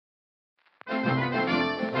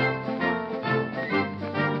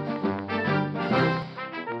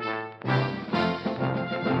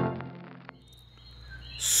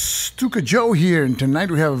Stuka Joe here, and tonight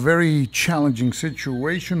we have a very challenging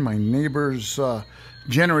situation. My neighbor's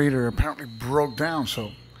generator apparently broke down, so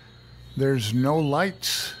there's no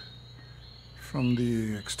lights from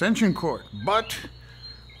the extension cord. But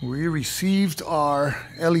we received our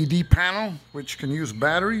LED panel, which can use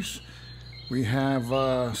batteries. We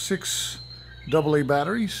have 6 AA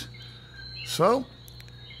batteries. So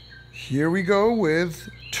here we go with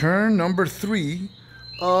turn number 3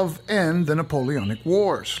 of End the Napoleonic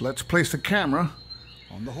Wars. Let's place the camera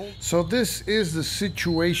on the hole. So this is the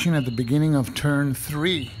situation at the beginning of turn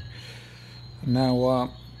 3.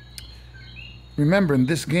 Now remember, in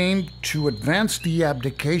this game, to advance the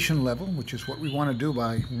abdication level, which is what we want to do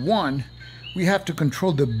by 1, we have to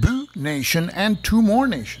control the Bu nation and 2 more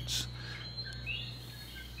nations.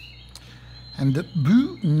 And the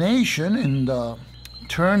Bu nation in the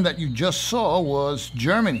turn that you just saw was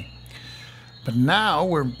Germany. But now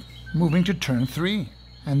we're moving to turn 3,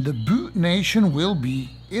 and the boot nation will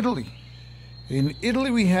be Italy. In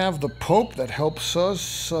Italy we have the Pope that helps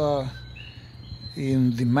us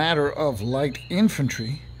in the matter of light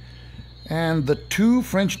infantry, and the 2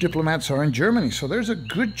 French diplomats are in Germany. So there's a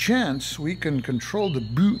good chance we can control the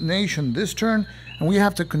boot nation this turn, and we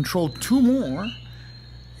have to control 2 more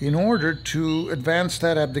in order to advance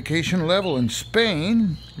that abdication level. In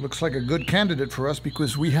Spain looks like a good candidate for us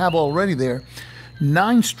because we have already there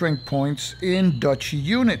 9 strength points in duchy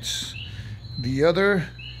units. The other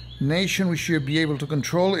nation we should be able to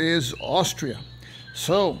control is Austria.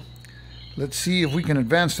 So let's see if we can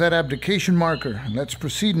advance that abdication marker. And let's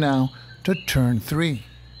proceed now to turn 3.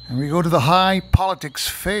 And we go to the high politics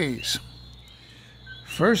phase.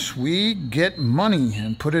 First, we get money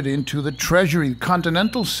and put it into the treasury. The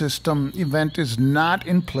continental system event is not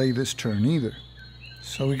in play this turn either.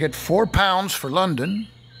 So we get £4 for London,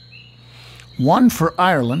 1 for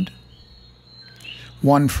Ireland,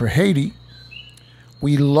 1 for Haiti.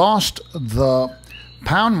 We lost the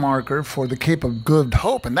pound marker for the Cape of Good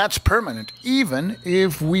Hope, and that's permanent, even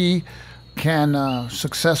if we can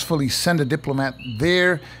successfully send a diplomat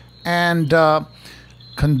there and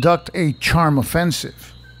conduct a charm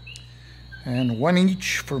offensive. And 1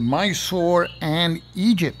 each for Mysore and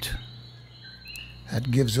Egypt.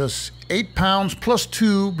 That gives us £8 plus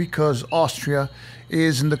 2 because Austria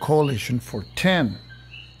is in the coalition for 10.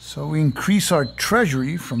 So we increase our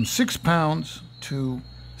treasury from £6 to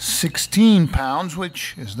 £16,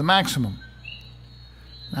 which is the maximum.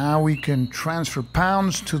 Now we can transfer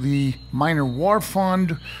pounds to the minor war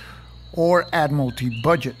fund or admiralty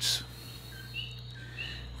budgets.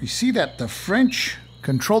 We see that the French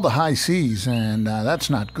control the high seas, and that's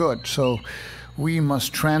not good. So we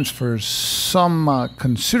must transfer some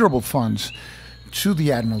considerable funds to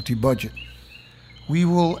the admiralty budget. We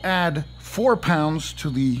will add £4 to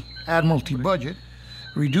the admiralty budget,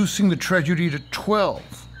 reducing the treasury to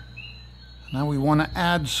 12. Now we want to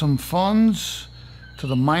add some funds to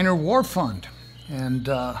the minor war fund, and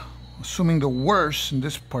assuming the worst in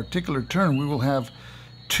this particular turn, we will have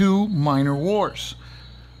 2 minor wars.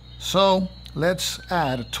 So let's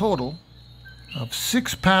add a total of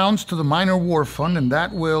 £6 to the minor war fund, and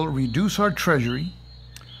that will reduce our treasury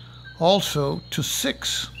also to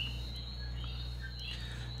 6.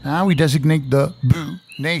 Now we designate the Bu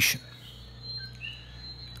nation.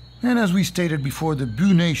 And as we stated before, the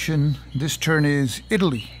Bu nation this turn is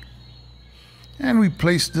Italy. And we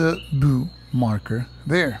place the Bu marker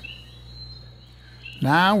there.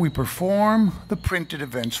 Now we perform the printed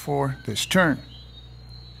events for this turn.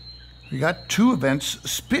 We got 2 events,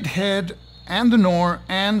 Spithead and the Nor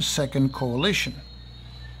and Second Coalition.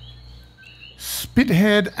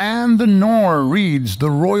 Spithead and the Nor reads,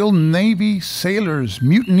 the Royal Navy sailors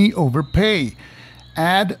mutiny over pay.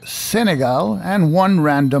 Add Senegal and 1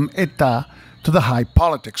 random État to the High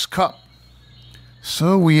Politics Cup.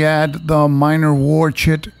 So we add the minor war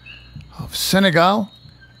chit of Senegal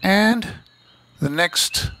and the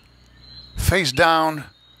next face down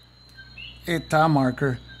État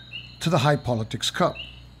marker to the High Politics Cup.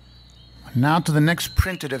 Now to the next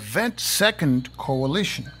printed event, Second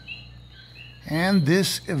Coalition. And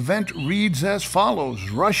this event reads as follows.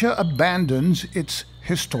 Russia abandons its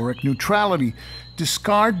historic neutrality.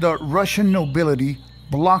 Discard the Russian nobility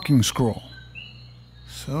blocking scroll.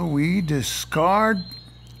 So we discard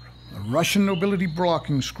the Russian nobility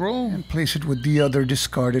blocking scroll and place it with the other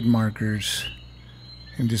discarded markers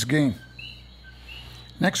in this game.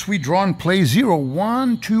 Next, we draw and play 0,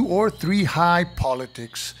 1, 2, or 3 high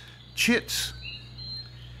politics chits.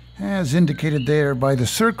 As indicated there by the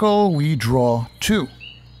circle, we draw 2.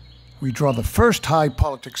 We draw the first high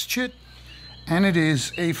politics chit, and it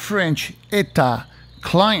is a French État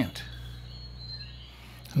client.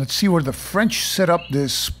 Let's see where the French set up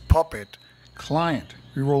this puppet client.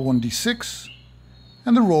 We roll 1d6,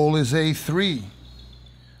 and the roll is a 3.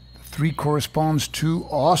 The 3 corresponds to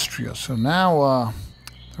Austria. So now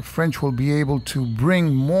the French will be able to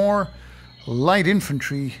bring more light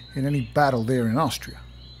infantry in any battle there in Austria.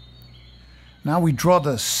 Now we draw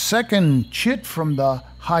the second chit from the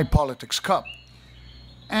High Politics Cup,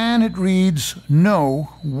 and it reads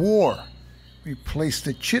No War. We place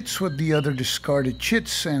the chits with the other discarded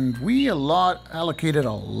chits, and we allocated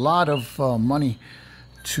a lot of money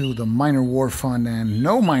to the Minor War Fund, and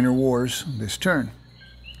no minor wars this turn.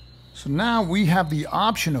 So now we have the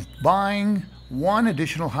option of buying 1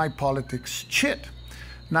 additional High Politics chit.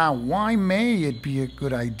 Now, why may it be a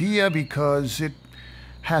good idea? Because it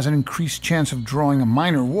has an increased chance of drawing a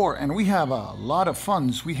minor war, and we have a lot of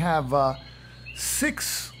funds. We have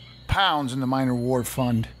 £6 in the Minor War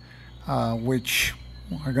Fund, which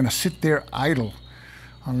are going to sit there idle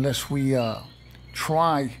unless we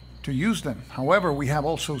try to use them. However, we have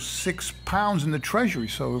also £6 in the treasury,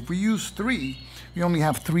 so if we use 3, we only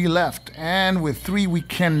have 3 left, and with 3 we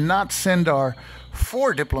cannot send our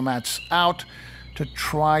 4 diplomats out to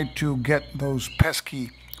try to get those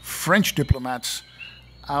pesky French diplomats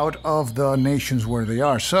out of the nations where they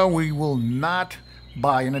are. So we will not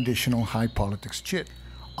buy an additional High Politics chit.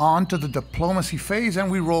 On to the diplomacy phase,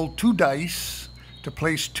 and we roll 2 dice to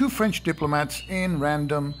place 2 French diplomats in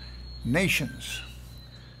random nations.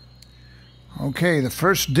 Okay, the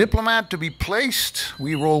first diplomat to be placed,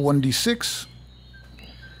 we roll 1d6,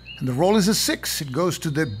 and the roll is a 6. It goes to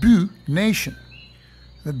the But nation.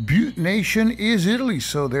 The But nation is Italy,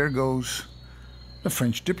 so there goes the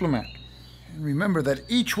French diplomat. And remember that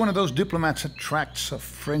each one of those diplomats attracts a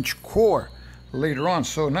French corps later on.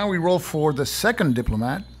 So now we roll for the second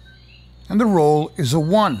diplomat, and the roll is a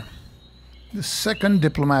 1. The second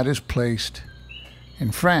diplomat is placed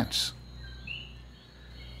in France.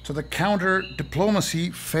 To the counter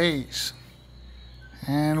diplomacy phase,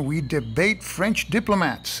 and we debate French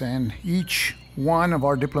diplomats, and each one of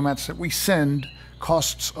our diplomats that we send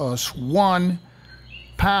costs us £1.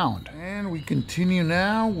 And we continue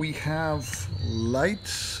now. We have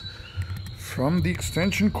lights from the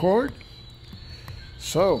extension cord.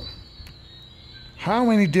 So, how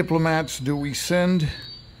many diplomats do we send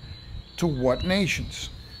to what nations?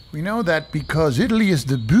 We know that because Italy is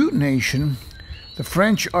the But nation, the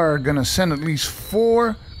French are going to send at least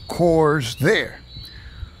 4 corps there.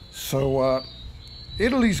 So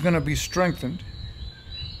Italy's going to be strengthened,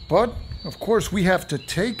 but of course we have to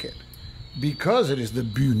take it because it is the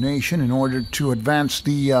But nation in order to advance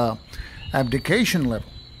the abdication level.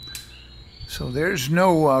 So there's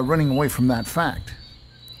no running away from that fact.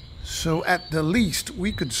 So at the least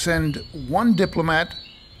we could send 1 diplomat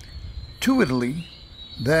to Italy,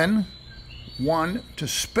 then 1 to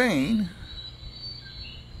Spain,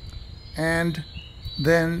 and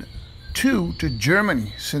then 2 to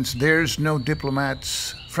Germany, since there's no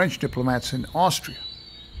diplomats, French diplomats in Austria.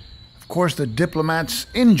 Of course, the diplomats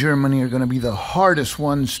in Germany are going to be the hardest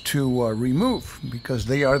ones to remove because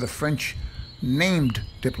they are the French named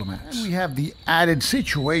diplomats. And we have the added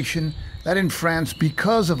situation that in France,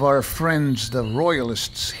 because of our friends, the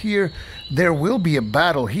royalists here, there will be a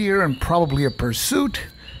battle here and probably a pursuit,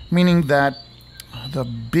 meaning that the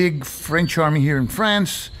big French army here in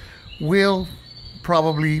France will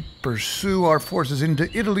probably pursue our forces into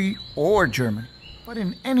Italy or Germany. But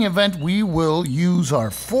in any event, we will use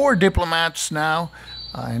our 4 diplomats now,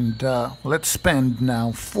 and let's spend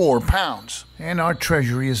now £4. And our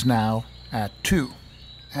treasury is now at 2.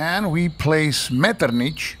 And we place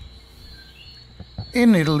Metternich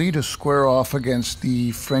in Italy to square off against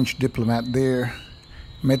the French diplomat there.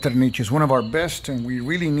 Metternich is one of our best, and we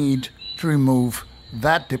really need to remove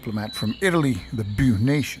that diplomat from Italy, the But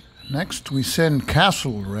nation. Next, we send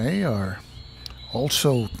Castlereagh, our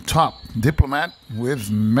also top diplomat, with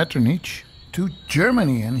Metternich to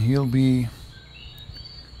Germany, and he'll be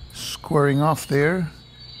squaring off there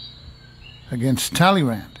against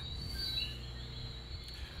Talleyrand.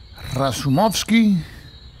 Rasumovsky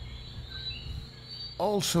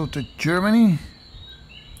also to Germany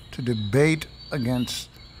to debate against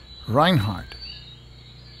Reinhardt.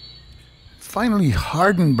 Finally,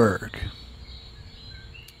 Hardenberg.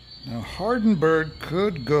 Now, Hardenberg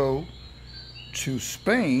could go to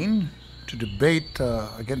Spain to debate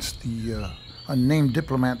against the unnamed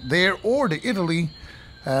diplomat there, or to Italy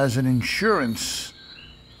as an insurance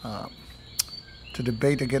to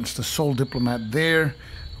debate against the sole diplomat there.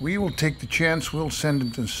 We will take the chance. We'll send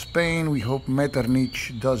him to Spain. We hope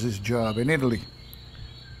Metternich does his job in Italy.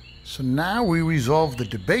 So now we resolve the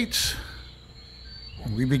debates,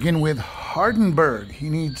 We begin with Hardenberg. He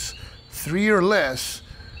needs 3 or less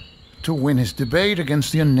to win his debate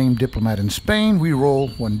against the unnamed diplomat in Spain. We roll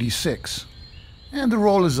 1d6. And the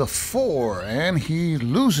roll is a 4, and he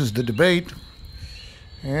loses the debate.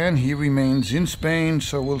 And he remains in Spain,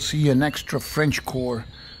 so we'll see an extra French corps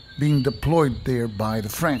being deployed there by the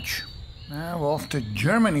French. Now off to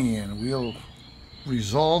Germany, and we'll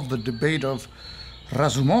resolve the debate of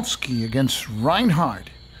Razumovsky against Reinhardt.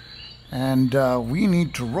 And we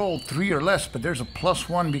need to roll 3 or less, but there's a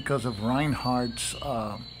 +1 because of Reinhardt's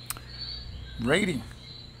rating.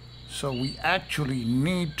 So we actually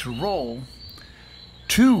need to roll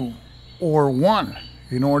 2 or 1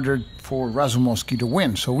 in order for Razumovsky to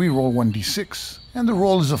win. So we roll 1d6. And the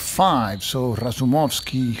roll is a 5, so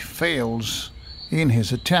Razumovsky fails in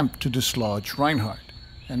his attempt to dislodge Reinhardt.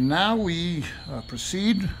 And now we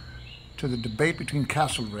proceed to the debate between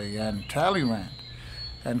Castlereagh and Talleyrand.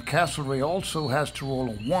 And Castlereagh also has to roll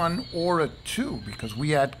a 1 or a 2 because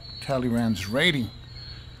we add Talleyrand's rating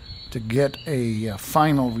to get a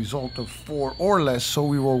final result of 4 or less, so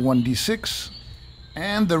we roll 1d6.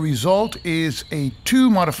 And the result is a 2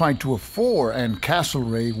 modified to a 4, and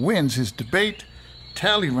Castlereagh wins his debate.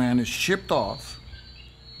 Talleyrand is shipped off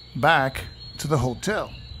back to the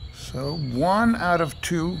hotel. So 1 out of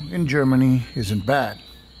 2 in Germany isn't bad.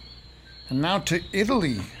 And now to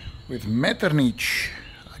Italy with Metternich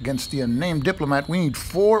against the unnamed diplomat. We need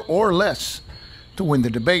 4 or less to win the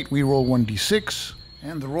debate. We roll 1d6,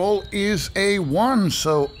 and the roll is a 1,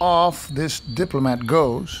 so off this diplomat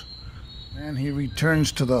goes. And he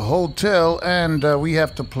returns to the hotel, and we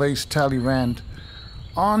have to place Talleyrand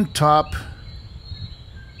on top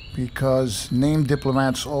because named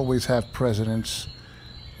diplomats always have precedence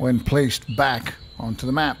when placed back onto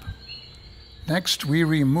the map. Next, we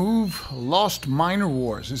remove Lost Minor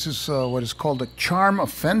Wars. This is what is called a charm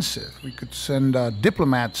offensive. We could send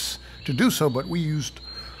diplomats to do so, but we used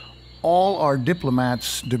all our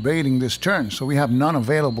diplomats debating this turn, so we have none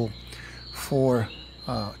available for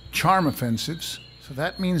charm offensives. So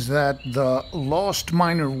that means that the Lost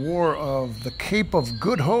Minor War of the Cape of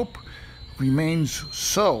Good Hope remains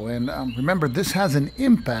so. And remember, this has an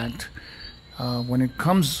impact when it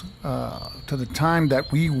comes to the time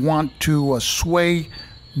that we want to sway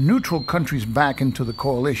neutral countries back into the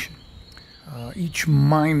coalition. Each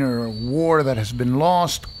minor war that has been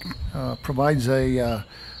lost provides a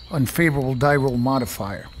unfavorable die roll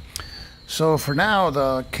modifier. So for now,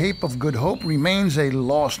 the Cape of Good Hope remains a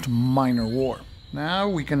lost minor war. Now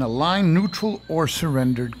we can align neutral or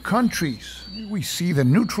surrendered countries. We see the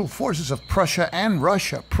neutral forces of Prussia and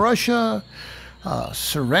Russia. Prussia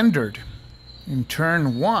surrendered in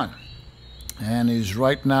turn 1 and is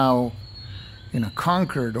right now in a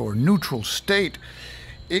conquered or neutral state.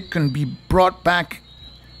 It can be brought back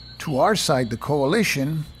to our side, the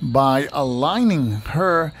coalition, by aligning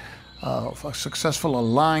her, a successful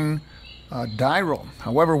align die roll.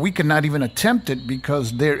 However, we cannot even attempt it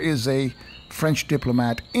because there is a French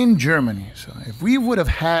diplomat in Germany. So if we would have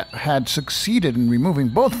had succeeded in removing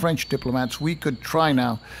both French diplomats, we could try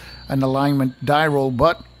now an alignment die roll,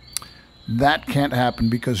 but that can't happen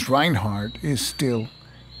because Reinhardt is still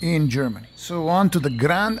in Germany. So on to the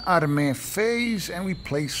Grande Armée phase, and we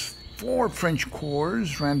place 4 French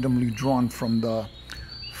corps randomly drawn from the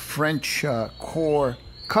French Corps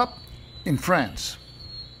Cup in France.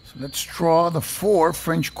 So let's draw the 4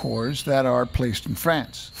 French corps that are placed in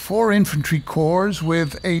France. 4 infantry corps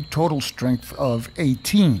with a total strength of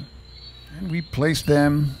 18. And we place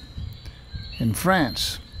them in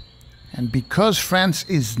France. And because France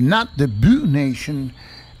is not the But nation,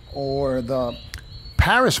 or the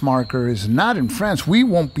Paris marker is not in France, we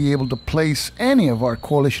won't be able to place any of our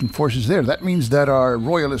coalition forces there. That means that our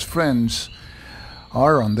royalist friends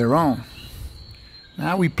are on their own.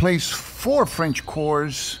 Now we place 4 French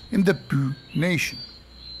corps in the But nation.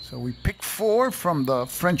 So we pick 4 from the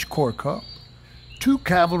French Corps Cup, 2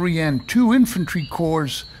 cavalry and 2 infantry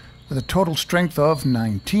corps with a total strength of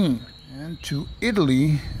 19. And to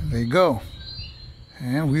Italy they go.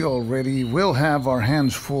 And we already will have our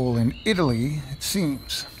hands full in Italy, it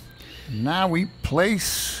seems. Now we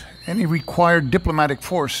place any required diplomatic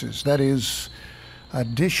forces, that is,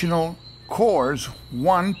 additional corps,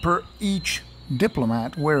 1 per each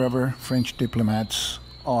diplomat, wherever French diplomats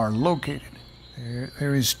are located.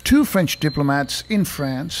 There is 2 French diplomats in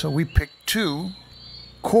France, so we pick 2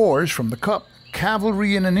 corps from the Cup.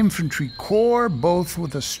 Cavalry and an infantry corps, both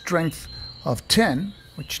with a strength of 10,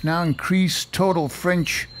 which now increase total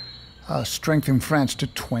French strength in France to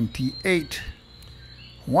 28.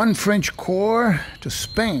 1 French corps to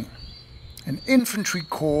Spain, an infantry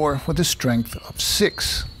corps with a strength of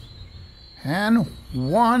 6. And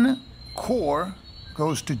 1 corps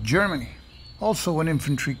goes to Germany. Also an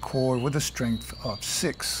infantry corps with a strength of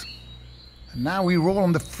 6. And now we roll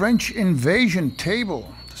on the French invasion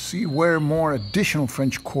table to see where more additional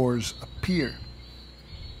French corps appear.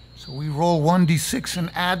 So we roll 1d6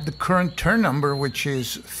 and add the current turn number, which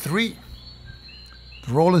is 3.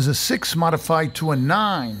 The roll is a 6 modified to a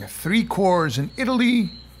 9. 3 corps in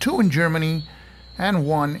Italy, 2 in Germany, and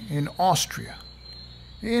 1 in Austria.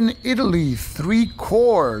 In Italy, 3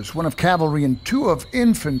 corps, 1 of cavalry and 2 of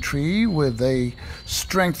infantry, with a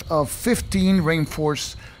strength of 15,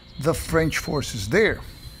 reinforce the French forces there.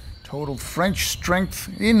 Total French strength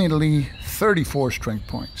in Italy, 34 strength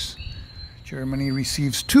points. Germany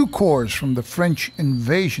receives 2 corps from the French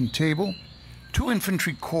invasion table, 2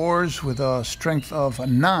 infantry corps with a strength of a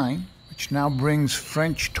 9, which now brings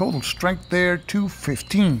French total strength there to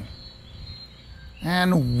 15.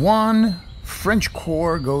 And 1 French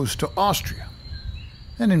corps goes to Austria,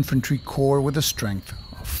 an infantry corps with a strength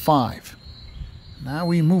of 5. Now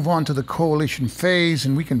we move on to the coalition phase,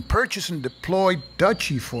 and we can purchase and deploy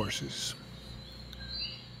duchy forces.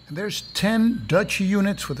 And there's 10 duchy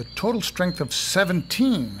units with a total strength of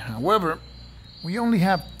 17. However, we only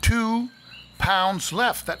have 2 pounds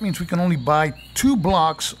left. That means we can only buy 2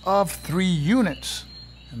 blocks of 3 units.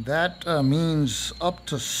 And that means up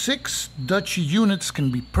to 6 duchy units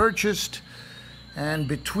can be purchased. And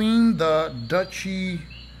between the duchy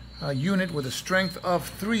unit with a strength of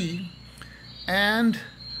 3 and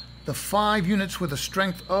the 5 units with a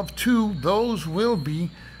strength of 2, those will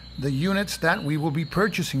be the units that we will be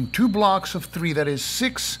purchasing. 2 blocks of 3, that is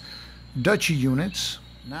 6 duchy units.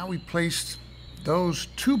 Now we place those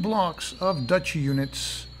 2 blocks of duchy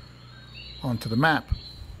units onto the map.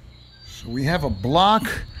 So we have a block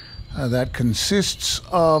that consists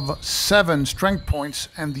of 7 strength points,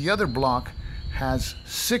 and the other block has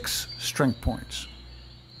 6 strength points.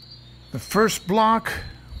 The first block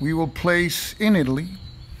we will place in Italy,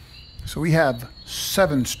 so we have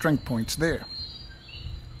 7 strength points there.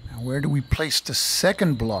 Now where do we place the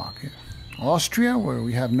second block? Austria, where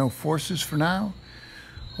we have no forces for now,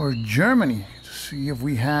 or Germany, to see if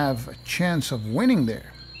we have a chance of winning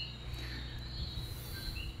there?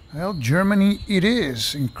 Well, Germany it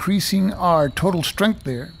is, increasing our total strength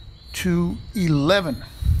there to 11.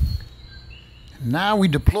 Now we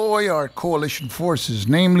deploy our coalition forces,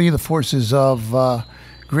 namely the forces of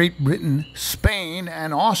Great Britain, Spain,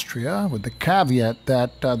 and Austria, with the caveat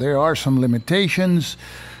that there are some limitations.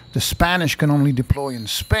 The Spanish can only deploy in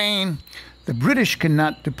Spain, the British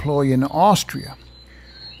cannot deploy in Austria,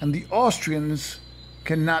 and the Austrians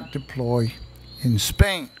cannot deploy in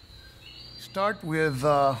Spain. Start with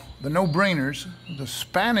the no-brainers. The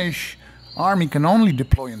Spanish army can only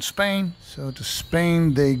deploy in Spain, so to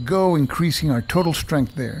Spain they go, increasing our total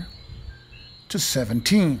strength there to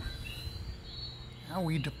 17. Now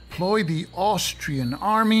we deploy the Austrian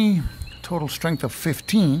army, total strength of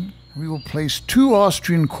 15. We will place 2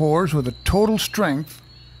 Austrian corps with a total strength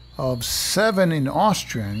of 7 in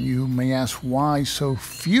Austria. And you may ask why so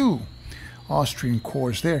few Austrian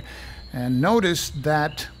corps there. And notice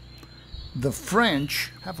that the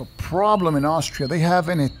French have a problem in Austria. They have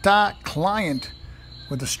an État client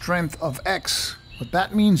with a strength of X. What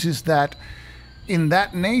that means is that in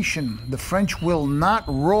that nation, the French will not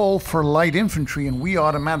roll for light infantry, and we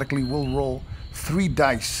automatically will roll 3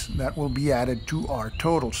 dice. That will be added to our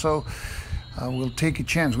total. So we'll take a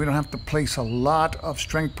chance. We don't have to place a lot of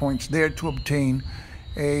strength points there to obtain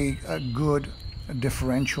a good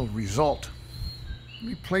differential result.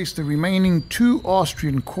 We place the remaining 2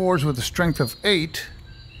 Austrian corps with a strength of 8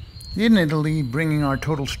 in Italy, bringing our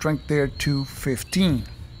total strength there to 15.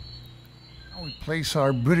 Now we place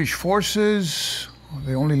our British forces.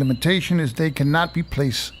 The only limitation is they cannot be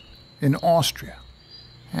placed in Austria.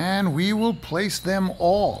 And we will place them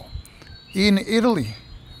all in Italy,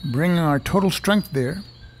 bringing our total strength there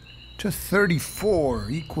to 34,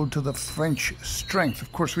 equal to the French strength.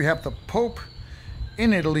 Of course, we have the Pope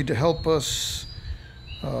in Italy to help us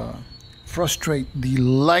frustrate the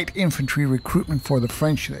light infantry recruitment for the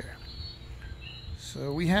French there.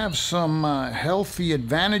 So we have some healthy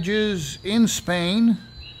advantages in Spain,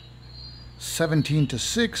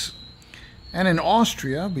 17-6, and in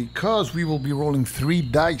Austria, because we will be rolling 3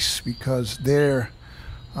 dice, because there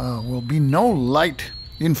will be no light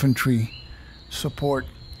infantry support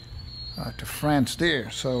to France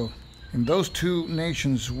there. So in those 2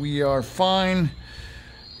 nations we are fine.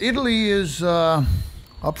 Italy is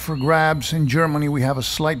up for grabs. In Germany we have a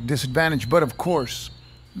slight disadvantage, but of course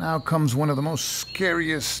Now comes one of the most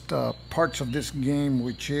scariest parts of this game,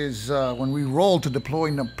 which is when we roll to deploy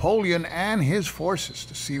Napoleon and his forces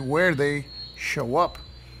to see where they show up.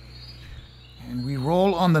 And we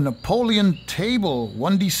roll on the Napoleon table,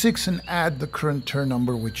 1d6, and add the current turn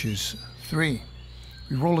number, which is 3.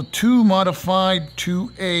 We roll a 2 modified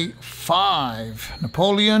to a 5.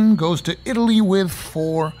 Napoleon goes to Italy with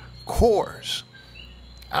 4 cores.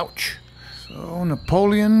 Ouch. So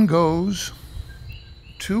Napoleon goes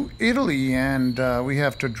to Italy, and we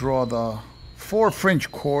have to draw the 4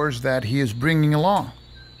 French corps that he is bringing along.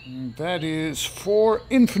 And that is 4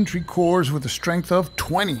 infantry corps with a strength of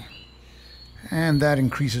 20. And that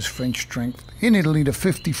increases French strength in Italy to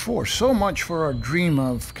 54. So much for our dream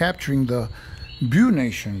of capturing the Bu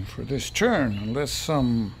nation for this turn, unless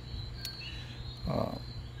some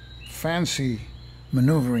fancy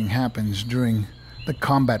maneuvering happens during the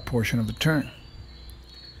combat portion of the turn.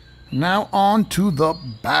 Now on to the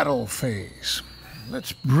battle phase.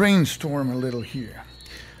 Let's brainstorm a little here.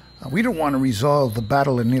 We don't want to resolve the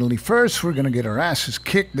battle in Italy first. We're going to get our asses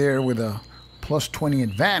kicked there with a plus 20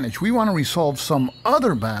 advantage. We want to resolve some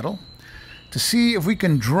other battle to see if we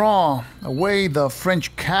can draw away the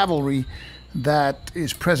French cavalry that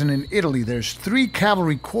is present in Italy. There's 3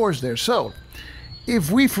 cavalry corps there. So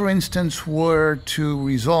if we, for instance, were to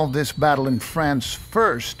resolve this battle in France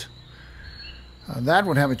first, that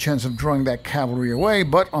would have a chance of drawing that cavalry away.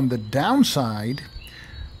 But on the downside,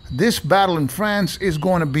 this battle in France is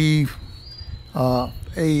going to be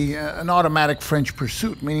an automatic French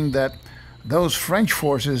pursuit, meaning that those French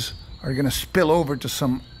forces are going to spill over to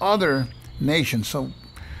some other nation. So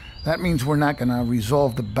that means we're not going to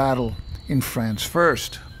resolve the battle in France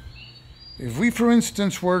first. If we, for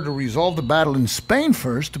instance, were to resolve the battle in Spain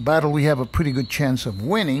first, a battle we have a pretty good chance of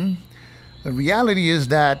winning, the reality is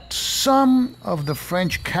that some of the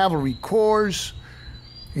French cavalry corps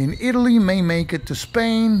in Italy may make it to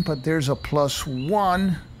Spain, but there's a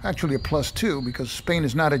 +1, actually a +2, because Spain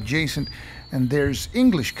is not adjacent, and there's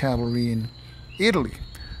English cavalry in Italy.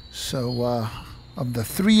 So of the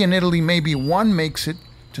 3 in Italy, maybe 1 makes it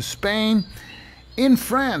to Spain. In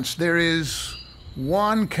France, there is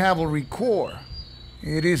 1 cavalry corps.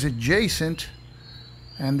 It is adjacent,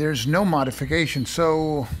 and there's no modification.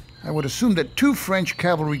 So I would assume that 2 French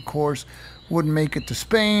cavalry corps would make it to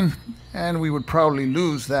Spain, and we would probably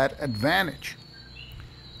lose that advantage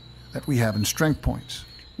that we have in strength points.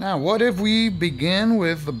 Now, what if we begin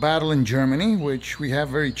with the battle in Germany, which we have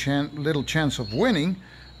very little chance of winning?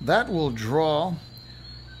 That will draw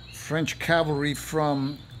French cavalry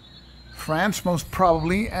from France, most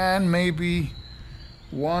probably, and maybe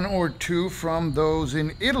 1 or 2 from those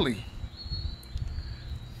in Italy.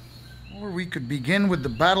 Or we could begin with the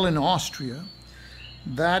battle in Austria.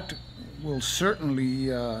 That will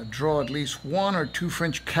certainly draw at least 1 or 2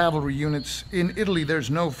 French cavalry units. In Italy,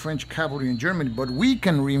 there's no French cavalry in Germany, but we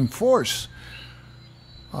can reinforce.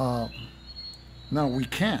 No, we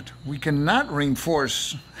can't. We cannot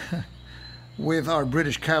reinforce with our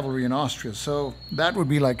British cavalry in Austria. So that would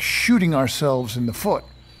be like shooting ourselves in the foot.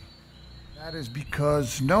 That is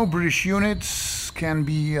because no British units can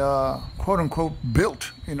be quote-unquote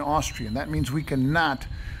built in Austria. And that means we cannot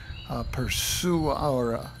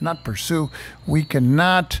we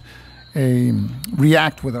cannot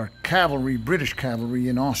react with our cavalry, British cavalry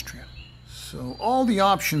in Austria. So all the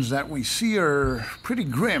options that we see are pretty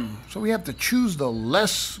grim. So we have to choose the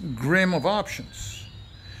less grim of options.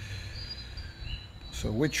 So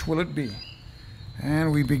which will it be?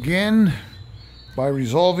 And we begin by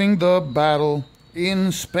resolving the battle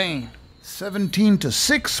in Spain.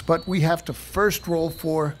 17-6, but we have to first roll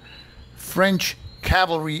for French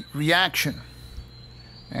cavalry reaction.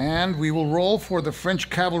 And we will roll for the French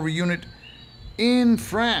cavalry unit in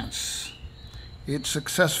France. It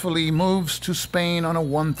successfully moves to Spain on a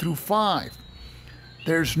 1 through 5.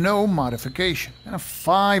 There's no modification. And a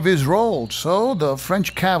 5 is rolled, so the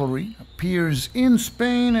French cavalry appears in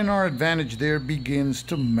Spain, and our advantage there begins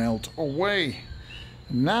to melt away.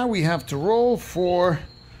 Now we have to roll for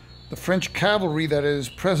the French cavalry that is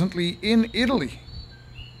presently in Italy.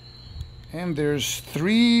 And there's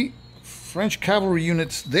 3 French cavalry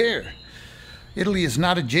units there. Italy is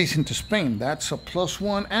not adjacent to Spain. That's a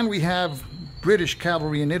 +1. And we have British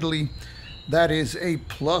cavalry in Italy. That is a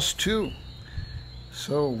 +2.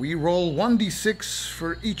 So we roll 1d6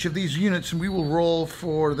 for each of these units, and we will roll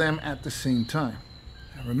for them at the same time.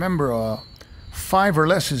 Now remember, 5 or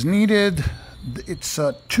less is needed. It's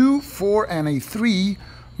a 2, 4, and a 3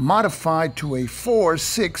 modified to a 4,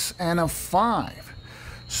 6, and a 5.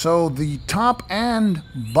 So the top and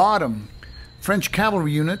bottom French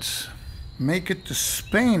cavalry units make it to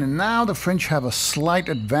Spain, and now the French have a slight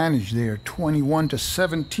advantage there,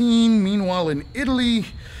 21-17. Meanwhile, in Italy,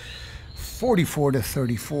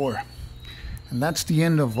 44-34. And that's the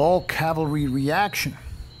end of all cavalry reaction.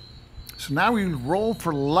 So now we roll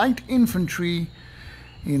for light infantry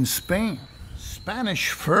in Spain.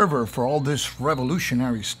 Spanish fervor for all this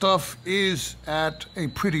revolutionary stuff is at a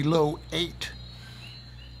pretty low 8.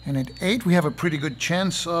 And at 8 we have a pretty good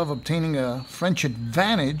chance of obtaining a French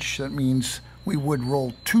advantage. That means we would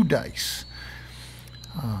roll 2 dice,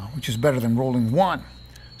 which is better than rolling 1.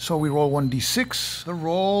 So we roll 1d6. The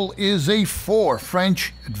roll is a 4,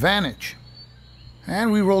 French advantage.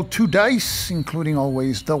 And we roll 2 dice, including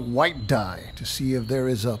always the white die, to see if there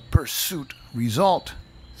is a pursuit result.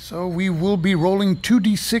 So we will be rolling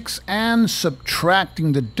 2d6 and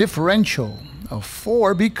subtracting the differential of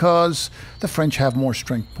 4 because the French have more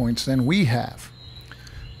strength points than we have.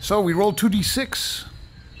 So we roll 2d6,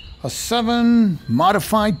 a 7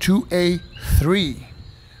 modified to a 3.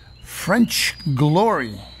 French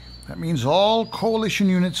glory. That means all coalition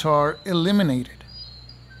units are eliminated.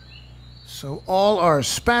 So all our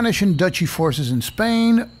Spanish and Duchy forces in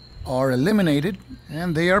Spain are eliminated,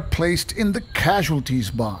 and they are placed in the casualties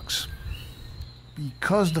box.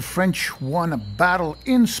 Because the French won a battle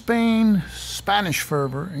in Spain, Spanish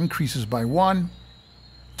fervor increases by 1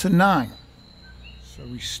 to 9. So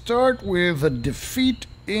we start with a defeat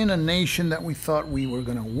in a nation that we thought we were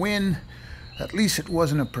going to win. At least it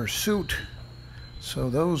wasn't a pursuit. So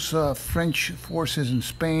those French forces in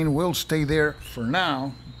Spain will stay there for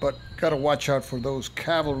now, but got to watch out for those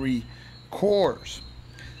cavalry corps.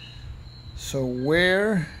 So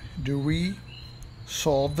where do we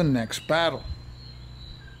solve the next battle?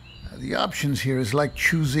 The options here is like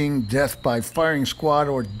choosing death by firing squad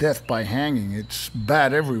or death by hanging. It's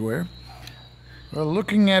bad everywhere. Well,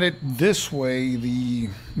 looking at it this way, the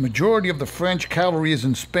majority of the French cavalry is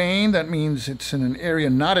in Spain. That means it's in an area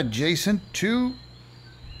not adjacent to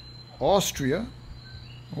Austria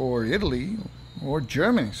or Italy or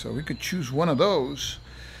Germany. So we could choose one of those.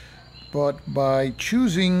 But by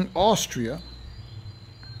choosing Austria,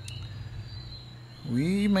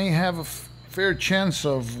 we may have a fair chance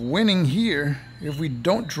of winning here if we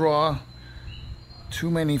don't draw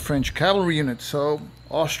too many French cavalry units. So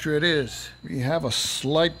Austria it is. We have a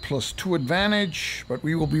slight +2 advantage, but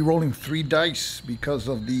we will be rolling 3 dice because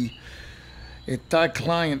of the État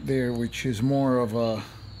client there, which is more of a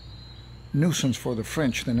nuisance for the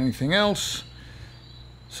French than anything else.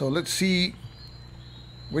 So let's see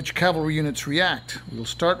which cavalry units react. We'll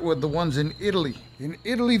start with the ones in Italy. In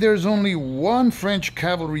Italy, there's only 1 French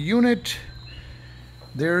cavalry unit.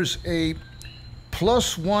 There's a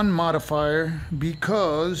 +1 modifier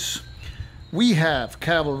because we have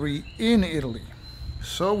cavalry in Italy.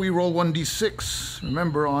 So we roll 1d6.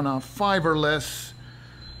 Remember, on a 5 or less,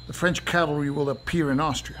 the French cavalry will appear in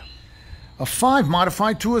Austria. A 5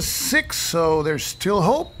 modified to a 6, so there's still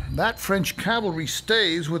hope. That French cavalry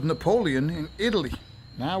stays with Napoleon in Italy.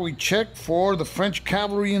 Now we check for the French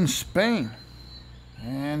cavalry in Spain.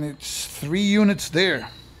 And it's 3 units there.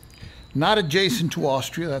 Not adjacent to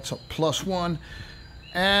Austria, that's a +1.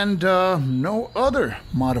 And no other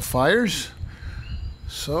modifiers.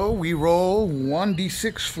 So we roll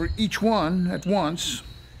 1d6 for each one at once.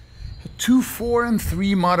 2, 4, and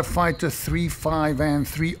 3 modified to 3, 5, and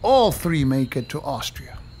 3. All 3 make it to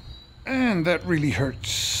Austria. And that really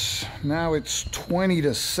hurts. Now it's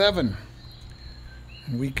 20-7.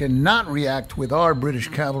 And we cannot react with our British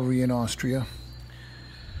cavalry in Austria.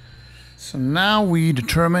 So now we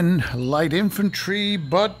determine light infantry,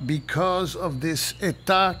 but because of this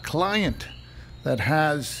État client that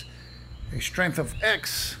has a strength of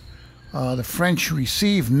X, the French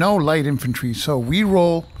receive no light infantry. So we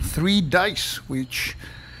roll 3 dice, which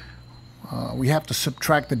we have to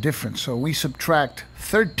subtract the difference. So we subtract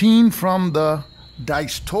 13 from the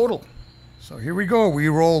dice total. So here we go. We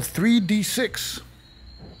roll 3d6.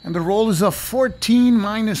 And the roll is a 14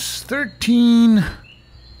 minus 13,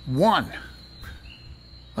 1.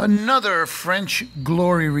 Another French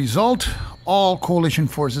glory result. All coalition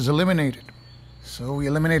forces eliminated. So we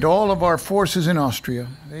eliminate all of our forces in Austria.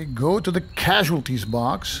 They go to the casualties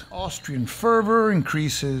box. Austrian fervor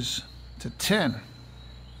increases to 10.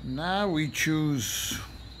 Now we choose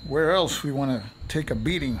where else we want to take a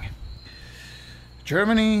beating.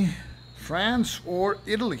 Germany, France, or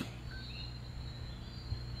Italy.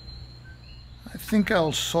 I think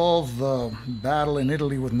I'll solve the battle in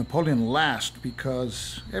Italy with Napoleon last,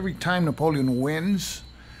 because every time Napoleon wins,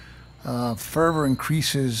 fervor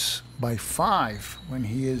increases by 5 when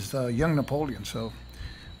he is young Napoleon. So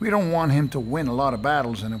We don't want him to win a lot of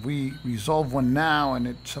battles, and if we resolve one now and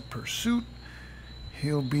it's a pursuit,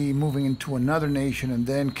 he'll be moving into another nation and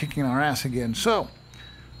then kicking our ass again. So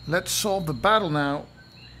let's solve the battle now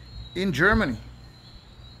in Germany.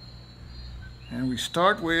 And we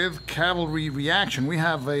start with cavalry reaction. We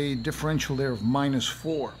have a differential there of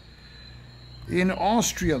 -4. In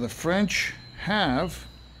Austria, the French have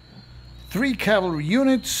 3 cavalry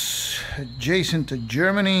units adjacent to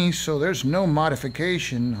Germany, so there's no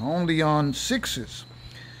modification. Only on 6s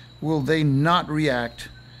will they not react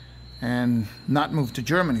and not move to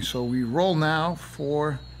Germany. So we roll now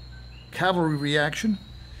for cavalry reaction.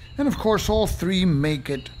 And of course all 3 make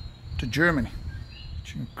it to Germany,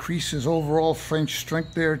 which increases overall French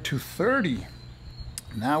strength there to 30.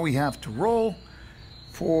 Now we have to roll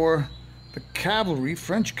for the cavalry,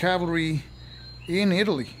 French cavalry in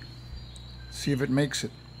Italy. See if it makes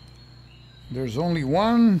it. There's only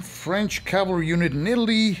 1 French cavalry unit in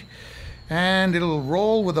Italy, and it'll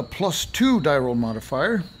roll with a +2 die roll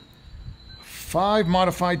modifier. 5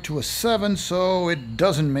 modified to a 7, so it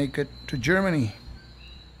doesn't make it to Germany.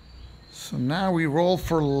 So now we roll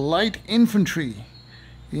for light infantry.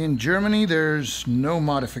 In Germany, there's no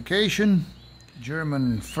modification.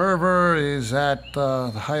 German fervor is at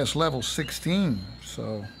the highest level, 16.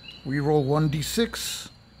 So we roll 1d6.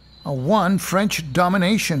 A 1, French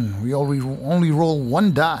domination. We only roll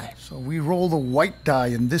 1 die. So we roll the white die,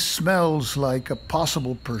 and this smells like a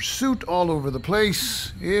possible pursuit all over the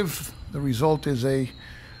place if the result is a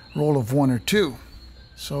roll of 1 or 2.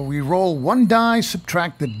 So we roll 1 die,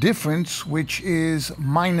 subtract the difference, which is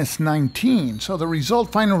 -19. So the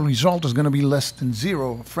final result is going to be less than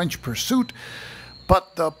 0, French pursuit.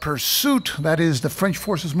 But the pursuit, that is the French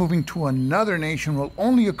forces moving to another nation, will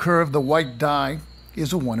only occur if the white die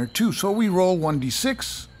is a 1 or 2. So we roll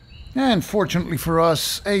 1d6, and fortunately for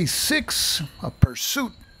us, a 6, a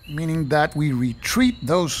pursuit, meaning that we retreat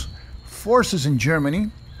those forces in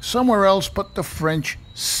Germany somewhere else, but the French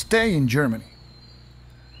stay in Germany.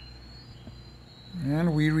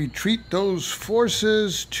 And we retreat those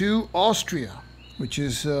forces to Austria, which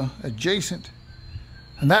is adjacent.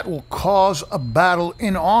 And that will cause a battle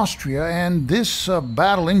in Austria, and this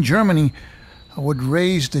battle in Germany would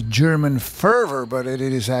raise the German fervor, but it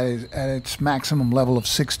is at its maximum level of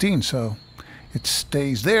 16, so it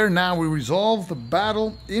stays there. Now we resolve the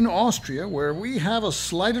battle in Austria, where we have a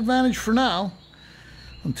slight advantage for now,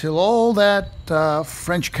 until all that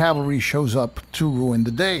French cavalry shows up to ruin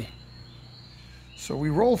the day. So we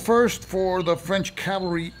roll first for the French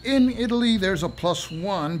cavalry in Italy. There's a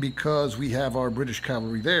 +1 because we have our British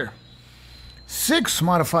cavalry there. 6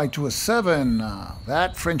 modified to a 7.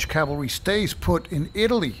 That French cavalry stays put in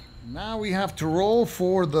Italy. Now we have to roll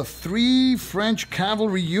for the 3 French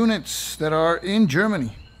cavalry units that are in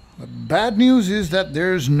Germany. The bad news is that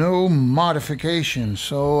there's no modification,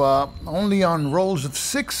 so only on rolls of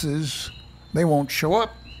 6s they won't show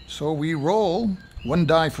up. So we roll 1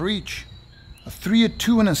 die for each. A 3, a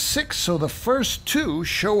 2, and a 6, so the first 2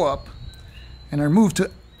 show up and are moved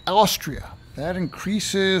to Austria. That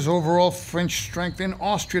increases overall French strength in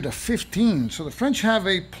Austria to 15. So the French have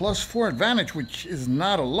a +4 advantage, which is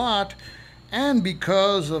not a lot, and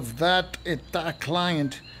because of that état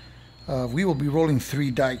client, we will be rolling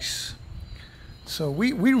 3 dice. So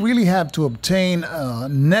we really have to obtain a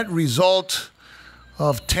net result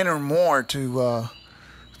of 10 or more to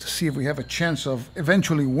see if we have a chance of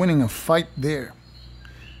eventually winning a fight there.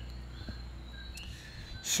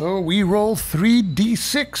 So we roll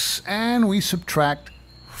 3d6 and we subtract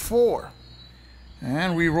 4.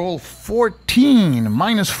 And we roll 14,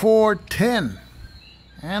 -4, 10.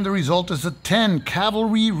 And the result is a 10,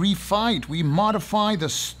 cavalry refight. We modify the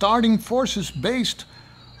starting forces based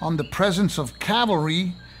on the presence of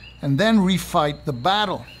cavalry and then refight the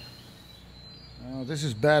battle. This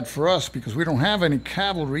is bad for us because we don't have any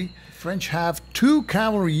cavalry. The French have 2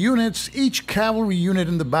 cavalry units. Each cavalry unit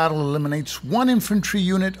in the battle eliminates 1 infantry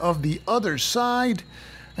unit of the other side,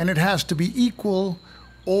 and it has to be equal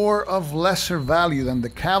or of lesser value than the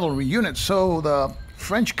cavalry unit. So the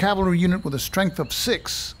French cavalry unit with a strength of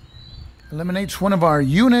 6 eliminates 1 of our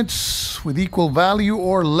units with equal value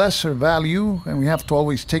or lesser value, and we have to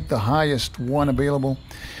always take the highest one available.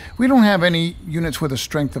 We don't have any units with a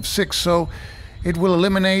strength of 6, so it will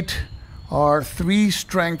eliminate our 3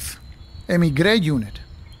 strength émigré unit.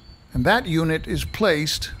 And that unit is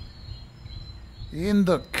placed in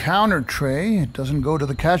the counter tray. It doesn't go to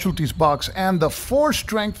the casualties box. And the 4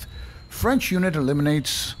 strength French unit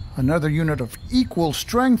eliminates another unit of equal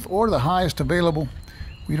strength or the highest available.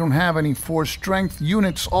 We don't have any 4 strength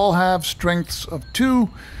units. All have strengths of 2.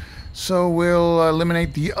 So we'll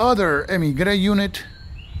eliminate the other émigré unit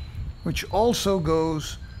which also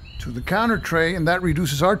goes to the counter tray, and that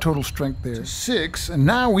reduces our total strength there to 6. And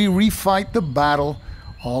now we refight the battle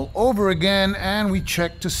all over again, and we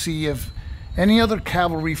check to see if any other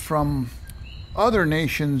cavalry from other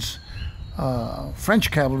nations,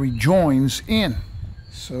 French cavalry, joins in.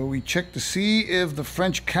 So we check to see if the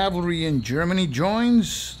French cavalry in Germany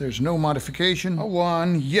joins. There's no modification. A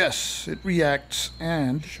 1, yes, it reacts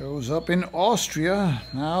and shows up in Austria.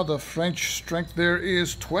 Now the French strength there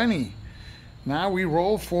is 20. Now we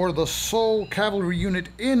roll for the sole cavalry unit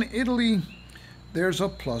in Italy. There's a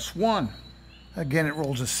 +1. Again, it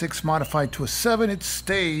rolls a 6 modified to a 7. It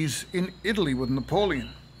stays in Italy with Napoleon.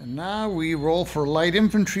 And now we roll for light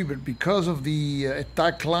infantry, but because of the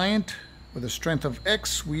attack client with a strength of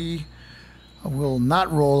X, we will not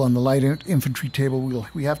roll on the light infantry table.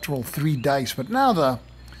 We have to roll 3 dice. But now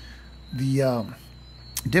the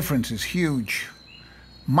difference is huge,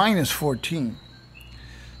 -14.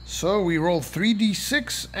 So we roll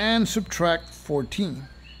 3d6 and subtract 14.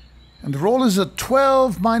 And the roll is a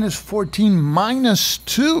 12 minus 14 minus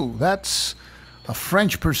 2. That's a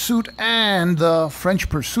French pursuit, and the French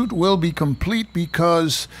pursuit will be complete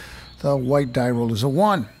because the white die roll is a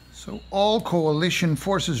 1. So all coalition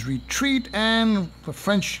forces retreat, and the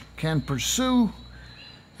French can pursue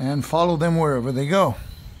and follow them wherever they go.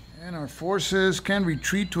 And our forces can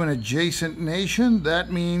retreat to an adjacent nation.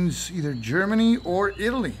 That means either Germany or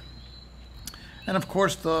Italy. And of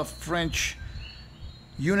course the French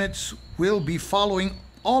units will be following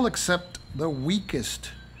all except the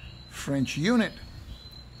weakest French unit.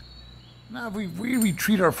 Now if we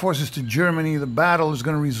retreat our forces to Germany, the battle is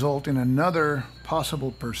going to result in another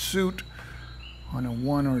possible pursuit on a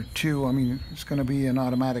 1 or 2. I mean, it's going to be an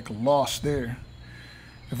automatic loss there.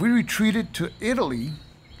 If we retreat it to Italy,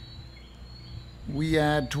 we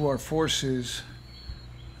add to our forces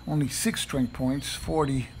only 6 strength points,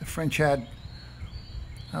 40. The French had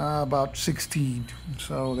about 16,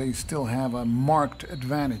 so they still have a marked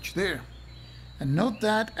advantage there. And note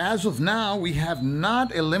that as of now we have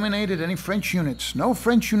not eliminated any French units. No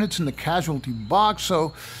French units in the casualty box,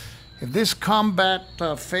 so if this combat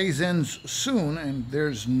phase ends soon and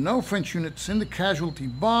there's no French units in the casualty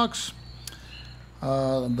box,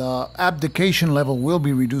 the abdication level will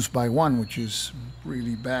be reduced by 1, which is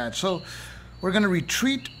really bad. So we're going to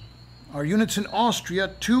retreat our units in Austria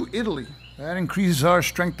to Italy. That increases our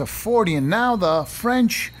strength to 40, and now the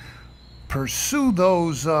French pursue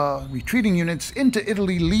those retreating units into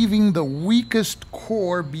Italy, leaving the weakest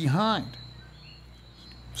corps behind.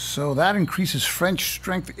 So that increases French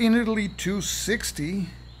strength in Italy to 60.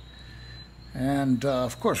 And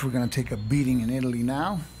of course we're going to take a beating in Italy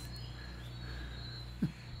now.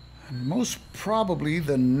 And most probably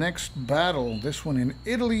the next battle, this one in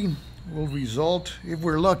Italy, will result, if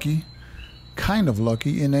we're lucky, kind of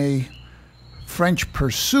lucky, in a French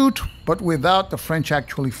pursuit, but without the French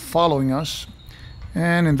actually following us.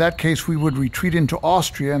 And in that case we would retreat into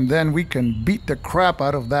Austria, and then we can beat the crap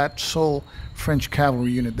out of that sole French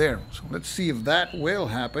cavalry unit there. So let's see if that will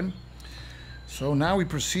happen. So now we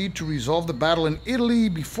proceed to resolve the battle in Italy.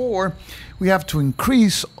 Before, we have to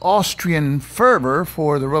increase Austrian fervor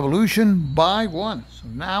for the revolution by 1. So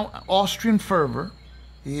now Austrian fervor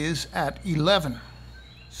is at 11.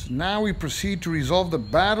 So now we proceed to resolve the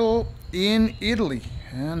battle in Italy,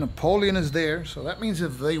 and Napoleon is there. So that means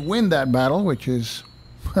if they win that battle, which is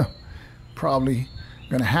probably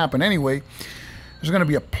going to happen anyway, there's going to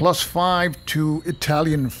be a +5 to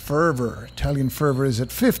Italian fervor. Italian fervor is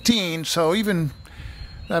at 15, so even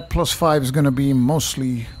that +5 is going to be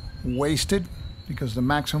mostly wasted because the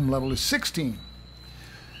maximum level is 16.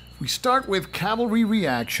 We start with cavalry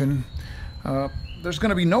reaction. There's going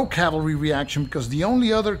to be no cavalry reaction because the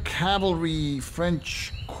only other cavalry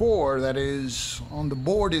French corps that is on the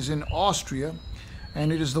board is in Austria,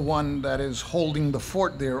 and it is the one that is holding the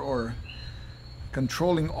fort there, or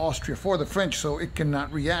controlling Austria for the French, so it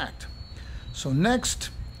cannot react. So next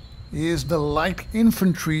is the light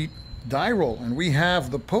infantry die roll, and we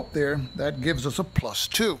have the Pope there. That gives us a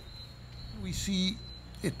 +2. We see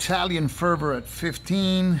Italian fervor at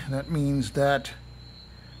 15. That means that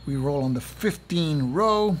we roll on the 15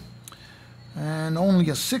 row, and only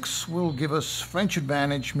a 6 will give us French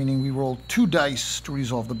advantage, meaning we roll 2 dice to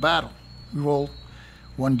resolve the battle. We roll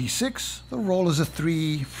 1d6. The roll is a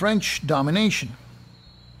 3, French domination.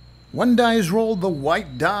 1 die is rolled, the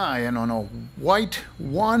white die, and on a white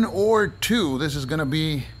 1 or 2, this is going to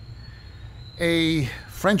be a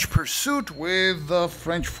French pursuit with the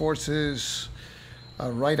French forces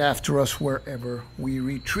right after us wherever we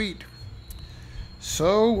retreat.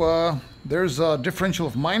 So there's a differential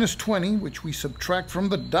of -20, which we subtract from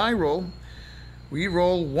the die roll. we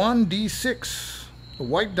roll 1d6, the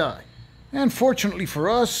white die. And fortunately for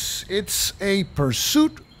us, it's a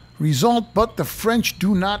pursuit result, but the French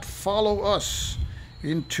do not follow us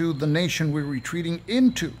into the nation we're retreating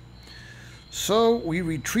into. So we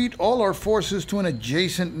retreat all our forces to an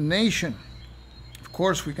adjacent nation. Of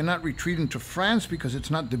course, we cannot retreat into France because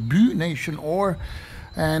it's not the Bu nation,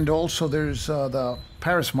 and also there's the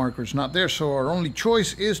Paris markers not there. So our only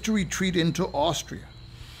choice is to retreat into Austria.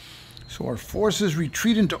 So our forces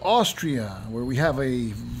retreat into Austria, where we have a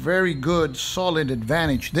very good, solid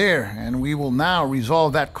advantage there. And we will now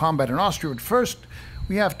resolve that combat in Austria. But first,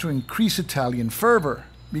 we have to increase Italian fervor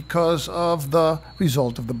because of the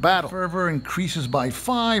result of the battle. Fervor increases by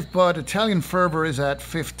 5, but Italian fervor is at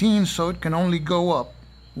 15, so it can only go up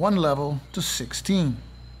 1 level to 16.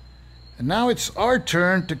 And now it's our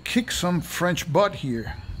turn to kick some French butt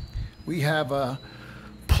here. We have a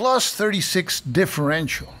plus 36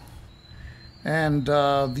 differential. And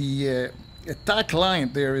the attack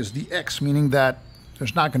line there is the X, meaning that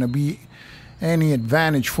there's not going to be any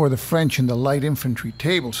advantage for the French in the light infantry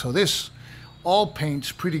table. So this all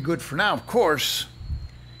paints pretty good for now. Of course,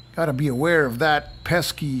 got to be aware of that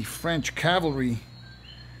pesky French cavalry,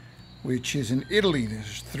 which is in Italy.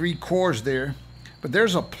 There's 3 corps there. But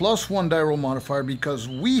there's a +1 die roll modifier because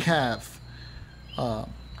we have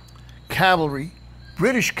cavalry,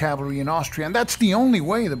 British cavalry in Austria, and that's the only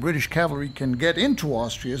way the British cavalry can get into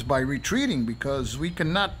Austria is by retreating, because we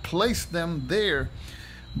cannot place them there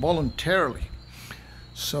voluntarily.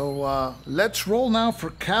 So let's roll now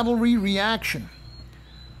for cavalry reaction.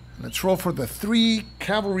 Let's roll for the 3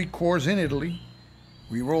 cavalry corps in Italy.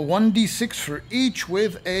 We roll 1d6 for each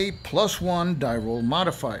with a +1 die roll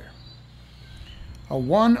modifier. A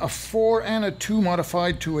 1, a 4, and a 2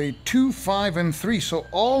 modified to a 2, 5, and 3. So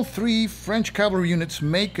all 3 French cavalry units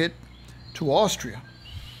make it to Austria.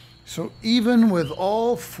 So even with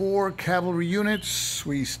all 4 cavalry units,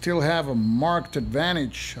 we still have a marked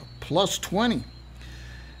advantage, a +20.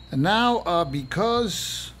 And now,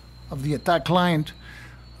 because of the attack line,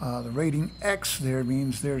 the rating X there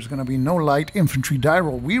means there's going to be no light infantry die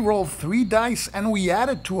roll. We roll 3 dice and we add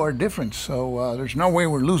it to our difference, so there's no way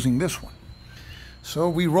we're losing this one. So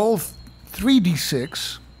we roll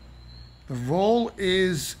 3d6. The roll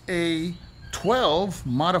is a 12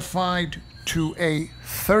 modified to a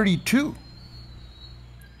 32.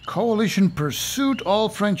 Coalition pursuit. All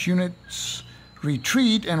French units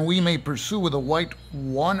retreat, and we may pursue with a white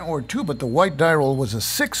 1 or 2, but the white die roll was a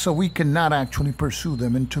 6, so we cannot actually pursue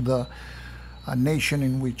them into the nation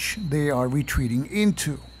in which they are retreating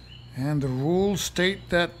into. And the rules state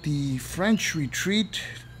that the French retreat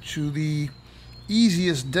to the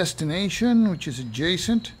easiest destination, which is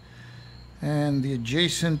adjacent, and the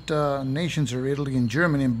adjacent nations are Italy and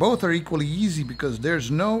Germany, and both are equally easy because there's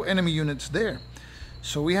no enemy units there.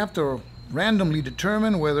 So we have to randomly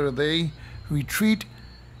determine whether they retreat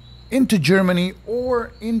into Germany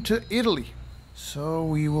or into Italy. So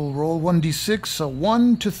we will roll 1d6. A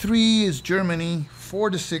 1 to 3 is Germany, 4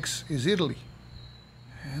 to 6 is Italy.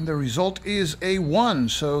 And the result is a 1,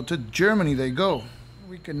 so to Germany they go.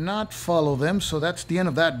 We cannot follow them, so that's the end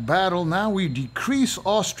of that battle. Now we decrease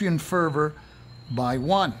Austrian fervor by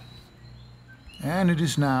 1. And it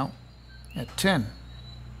is now at 10.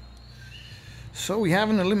 So we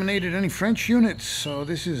haven't eliminated any French units, so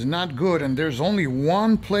this is not good. And there's only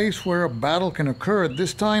one place where a battle can occur at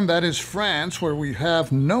this time. That is France, where we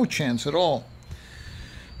have no chance at all.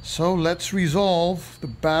 So let's resolve the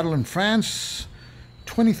battle in France.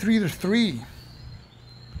 23 to 3.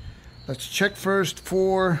 Let's check first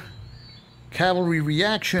for cavalry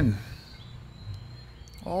reaction.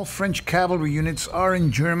 All French cavalry units are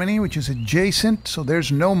in Germany, which is adjacent, so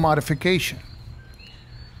there's no modification.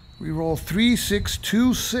 We roll 3, 6,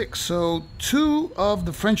 2, 6. So 2 of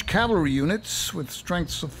the French cavalry units with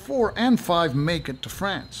strengths of 4 and 5 make it to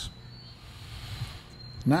France.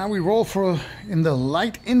 Now we roll for, in the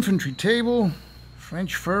light infantry table,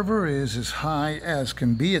 French fervor is as high as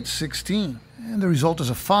can be at 16. And the result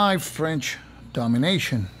is a 5 French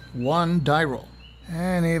domination, 1 die roll.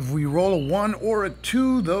 And if we roll a 1 or a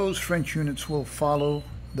 2, those French units will follow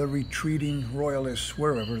the retreating royalists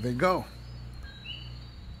wherever they go.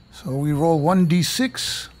 So we roll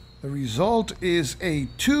 1d6. The result is a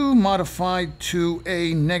 2 modified to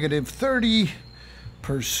a -30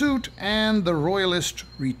 pursuit, and the royalists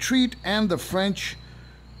retreat and the French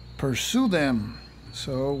pursue them.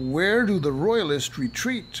 So where do the royalists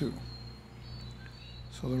retreat to?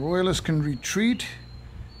 So the royalists can retreat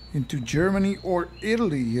into Germany or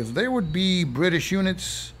Italy. If there would be British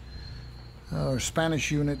units or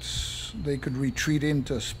Spanish units, they could retreat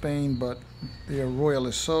into Spain, but they are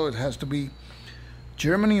royalists, so it has to be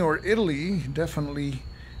Germany or Italy, definitely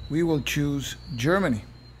we will choose Germany.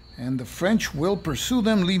 And the French will pursue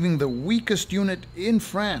them, leaving the weakest unit in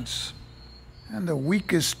France. And the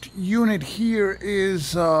weakest unit here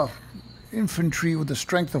is infantry with a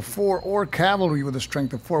strength of 4 or cavalry with a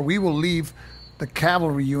strength of 4. We will leave the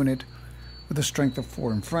cavalry unit with a strength of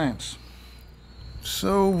 4 in France.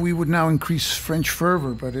 So we would now increase French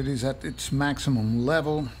fervor, but it is at its maximum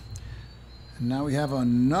level. And now we have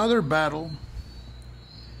another battle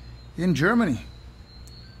in Germany.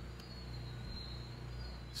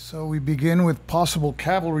 So we begin with possible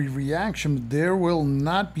cavalry reaction, but there will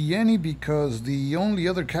not be any because the only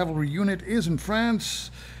other cavalry unit is in France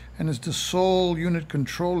and is the sole unit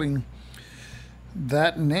controlling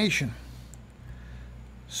that nation.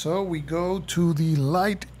 So we go to the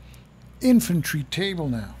light infantry table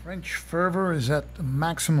now. French fervor is at the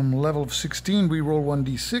maximum level of 16. We roll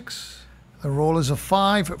 1d6. The roll is a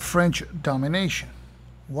 5, French domination.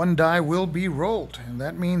 1 die will be rolled, and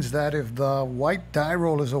that means that if the white die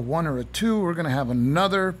roll is a 1 or a 2, we're going to have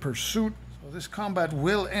another pursuit. So this combat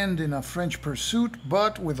will end in a French pursuit,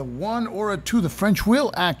 but with a 1 or a 2, the French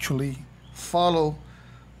will actually follow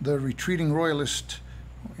the retreating royalist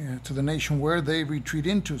to the nation where they retreat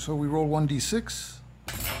into. So we roll 1d6,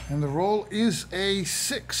 and the roll is a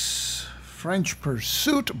 6, French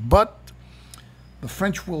pursuit, but the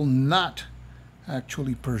French will not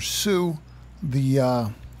actually pursue the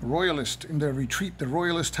royalist in their retreat. The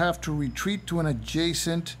royalists have to retreat to an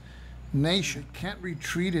adjacent nation. They can't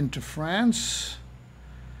retreat into France,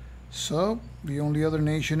 so the only other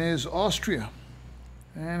nation is Austria.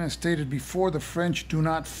 And as stated before, the French do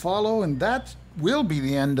not follow, and that will be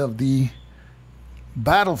the end of the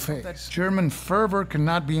battle phase. German fervor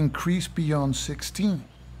cannot be increased beyond 16.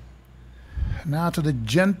 Now to the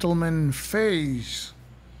gentleman phase.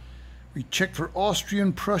 We check for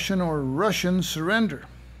Austrian, Prussian, or Russian surrender.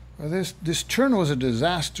 Well, this turn was a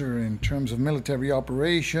disaster in terms of military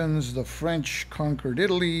operations. The French conquered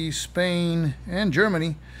Italy, Spain, and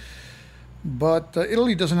Germany. But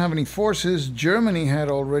Italy doesn't have any forces. Germany had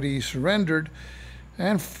already surrendered.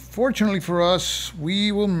 And fortunately for us,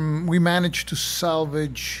 we managed to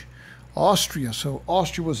salvage Austria. So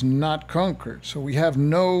Austria was not conquered. So we have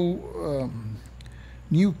no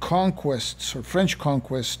new conquests or French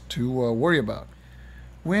conquests to worry about.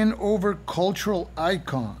 Win over cultural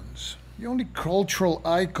icons. The only cultural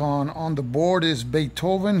icon on the board is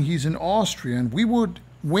Beethoven. He's in Austria, and we would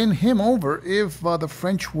win him over if the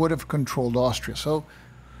French would have controlled Austria. So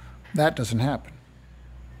that doesn't happen.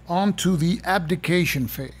 On to the abdication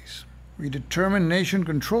phase. We determine nation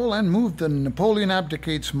control and move the Napoleon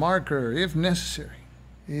abdicates marker if necessary.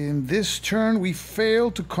 In this turn, we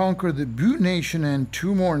fail to conquer the Bute nation and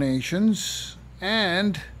 2 more nations,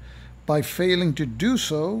 and by failing to do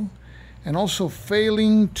so, and also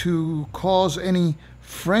failing to cause any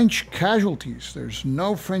French casualties, there's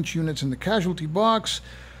no French units in the casualty box,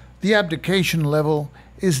 the abdication level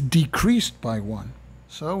is decreased by 1.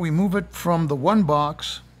 So we move it from the 1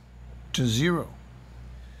 box to 0.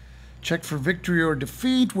 Check for victory or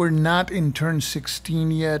defeat. We're not in turn 16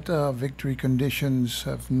 yet. Victory conditions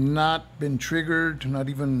have not been triggered, not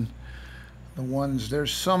even the ones.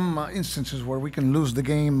 There's some instances where we can lose the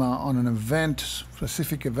game on an event,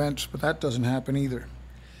 specific events, but that doesn't happen either.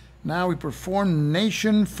 Now we perform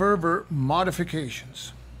nation fervor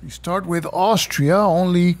modifications. We start with Austria.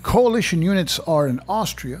 Only coalition units are in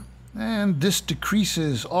Austria, and this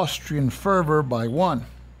decreases Austrian fervor by 1.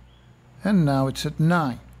 And now it's at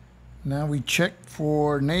 9. Now we check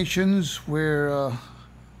for nations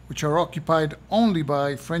which are occupied only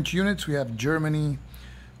by French units. We have Germany,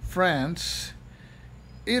 France,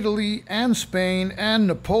 Italy, and Spain, and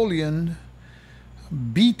Napoleon.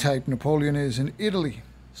 B-type Napoleon is in Italy.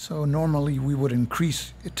 So normally we would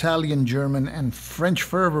increase Italian, German, and French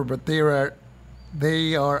fervor, but they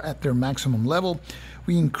are at their maximum level.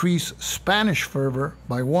 We increase Spanish fervor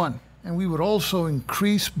by 1. And we would also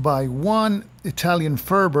increase by 1 Italian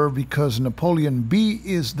fervor because Napoleon B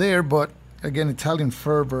is there, but again, Italian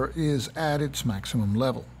fervor is at its maximum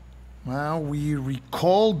level. Now we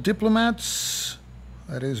recall diplomats,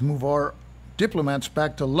 that is, move our diplomats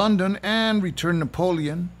back to London and return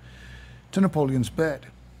Napoleon to Napoleon's bed.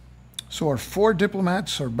 So our 4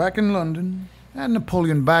 diplomats are back in London and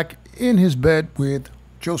Napoleon back in his bed with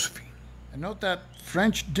Josephine. And note that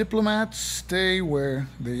French diplomats stay where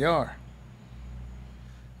they are.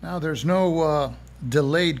 Now there's no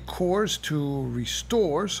delayed course to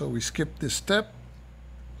restore, so we skip this step.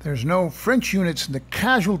 There's no French units in the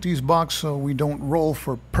casualties box, so we don't roll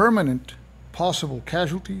for permanent possible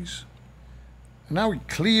casualties. Now we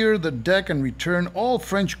clear the deck and return all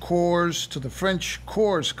French corps to the French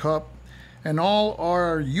Corps Cup and all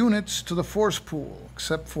our units to the force pool,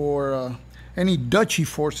 except for any duchy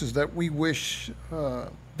forces that we wish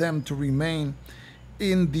them to remain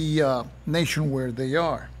in the nation where they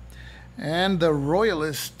are. And the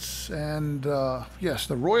royalists, and yes,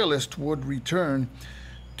 the royalists would return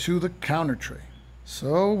to the counter tray.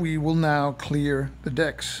 So we will now clear the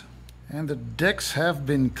decks. And the decks have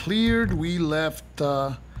been cleared. We left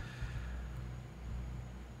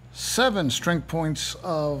 7 strength points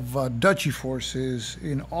of duchy forces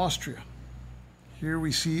in Austria. Here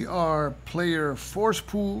we see our player force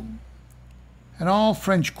pool, and all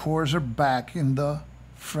French corps are back in the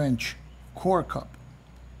French Corps Cup.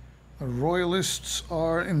 The royalists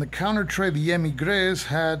are in the counter tray. The émigrés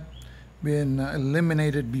had been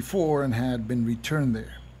eliminated before and had been returned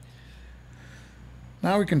there.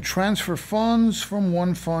 Now we can transfer funds from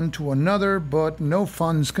one fund to another, but no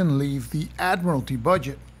funds can leave the Admiralty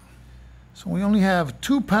budget. So we only have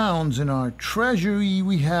 £2 in our treasury.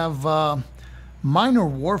 We have a minor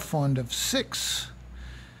war fund of 6.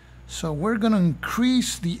 So we're going to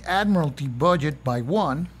increase the Admiralty budget by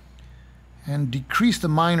 1 and decrease the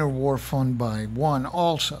minor war fund by 1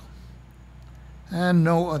 also. And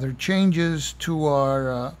no other changes to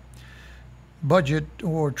our budget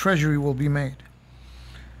or treasury will be made.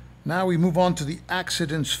 Now we move on to the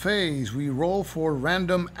accidents phase. We roll for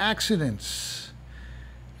random accidents.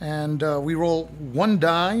 And we roll 1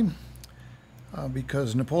 die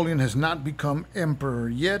because Napoleon has not become emperor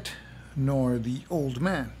yet, nor the old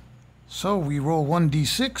man. So we roll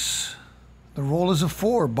 1d6. The roll is a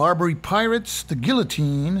 4. Barbary pirates, the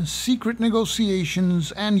guillotine, secret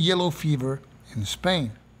negotiations, and yellow fever in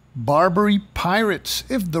Spain. Barbary pirates.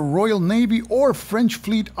 If the Royal Navy or French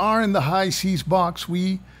fleet are in the high seas box,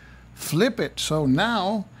 we flip it. So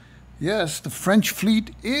now, yes, the French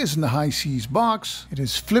fleet is in the high seas box. It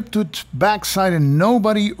is flipped to its backside and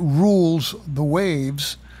nobody rules the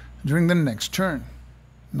waves during the next turn.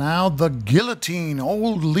 Now the guillotine.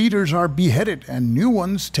 Old leaders are beheaded and new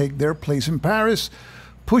ones take their place in Paris,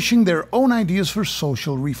 pushing their own ideas for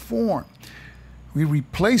social reform. We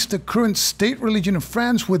replace the current state religion of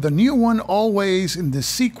France with a new one, always in this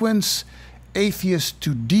sequence: atheist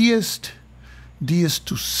to deist, deist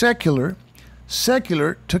to secular,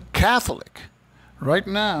 secular to Catholic. Right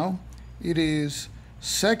now, it is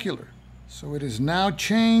secular. So it is now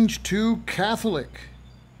changed to Catholic.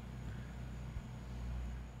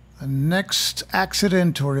 The next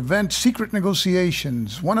accident or event, secret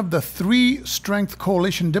negotiations. One of the 3 strength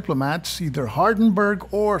coalition diplomats, either Hardenberg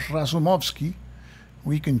or Razumovsky,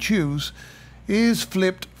 we can choose, is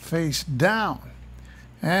flipped face down.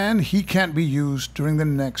 And he can't be used during the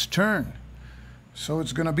next turn. So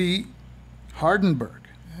it's going to be Hardenberg.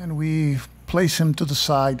 And we place him to the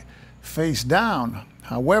side face down.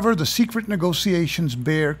 However, the secret negotiations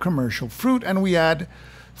bear commercial fruit and we add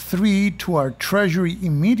 3 to our treasury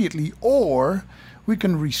immediately, or we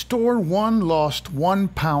can restore 1 lost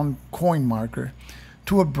 £1 coin marker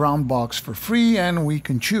to a brown box for free, and we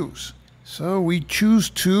can choose. So we choose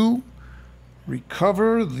to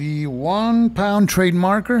recover the £1 trade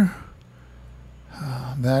marker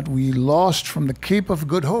that we lost from the Cape of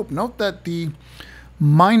Good Hope. Note that the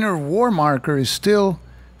minor war marker is still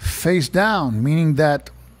face down, meaning that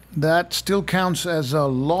that still counts as a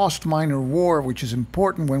lost minor war, which is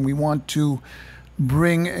important when we want to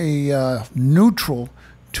bring a neutral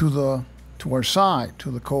to our side,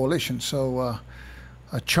 to the coalition. So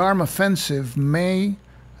a charm offensive may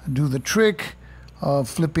do the trick of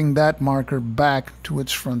flipping that marker back to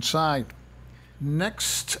its front side.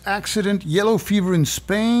 Next accident, yellow fever in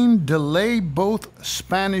Spain. Delay both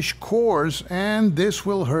Spanish corps, and this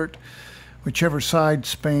will hurt whichever side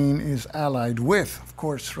Spain is allied with. Of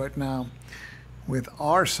course, right now, with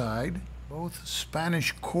our side, both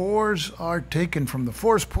Spanish corps are taken from the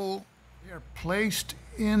force pool. They are placed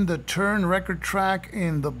in the turn record track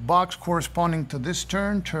in the box corresponding to this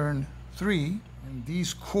turn, turn 3. And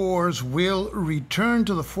these corps will return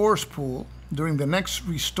to the force pool during the next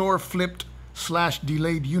restore flipped /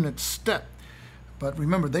 delayed unit step. But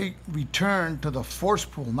remember, they return to the force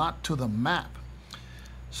pool, not to the map.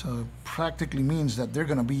 So it practically means that they're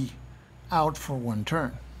going to be out for 1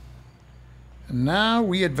 turn. And now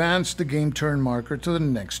we advance the game turn marker to the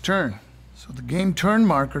next turn. So the game turn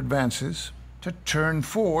marker advances to turn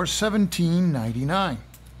 4, 1799.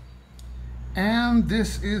 And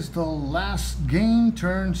this is the last game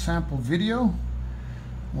turn sample video.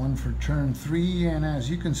 One for turn 3, and as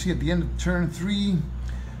you can see at the end of turn 3,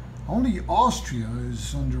 only Austria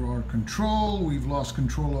is under our control. We've lost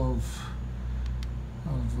control of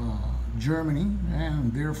Germany,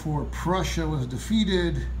 and therefore Prussia was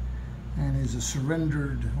defeated and is a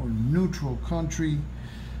surrendered or neutral country.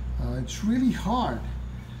 It's really hard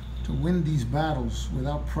to win these battles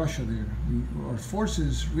without Prussia there. Our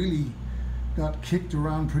forces really got kicked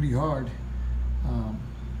around pretty hard.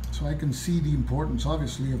 So I can see the importance,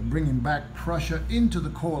 obviously, of bringing back Prussia into the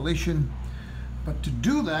coalition. But to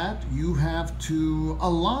do that, you have to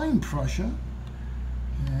align Prussia,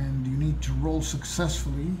 and you need to roll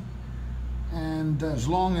successfully. And as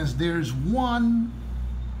long as there's one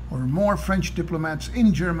or more French diplomats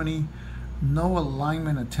in Germany, no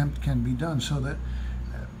alignment attempt can be done. So that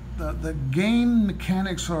the game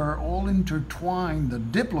mechanics are all intertwined. The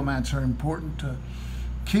diplomats are important to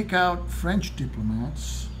kick out French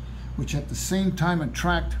diplomats, which at the same time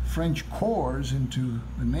attract French corps into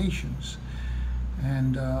the nations.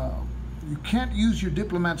 And you can't use your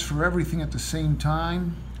diplomats for everything at the same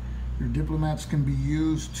time. Your diplomats can be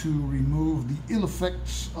used to remove the ill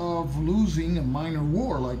effects of losing a minor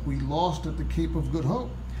war like we lost at the Cape of Good Hope.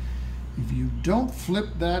 If you don't flip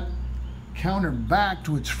that counter back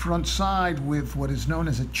to its front side with what is known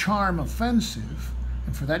as a charm offensive,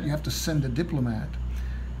 and for that you have to send a diplomat.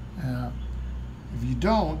 If you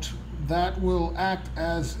don't, that will act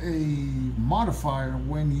as a modifier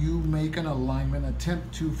when you make an alignment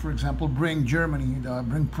attempt to, for example, bring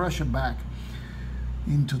bring Prussia back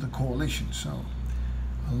into the coalition. So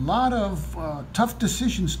a lot of tough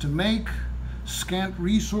decisions to make, scant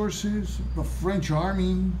resources. The French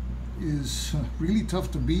army is really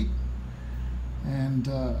tough to beat, and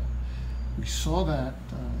we saw that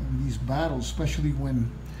in these battles, especially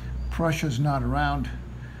when Prussia's not around.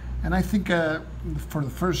 And I think for the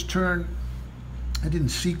first turn, I didn't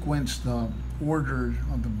sequence the order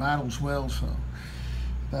of the battles well, so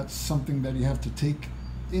that's something that you have to take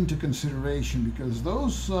into consideration, because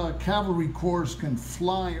those cavalry corps can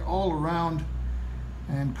fly all around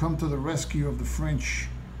and come to the rescue of the French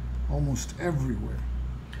almost everywhere.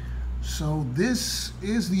 So this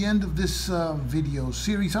is the end of this video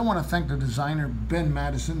series. I want to thank the designer Ben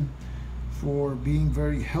Madison for being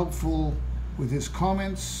very helpful with his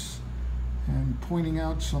comments and pointing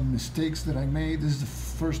out some mistakes that I made. This is the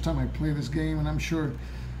first time I play this game, and I'm sure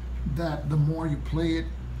that the more you play it,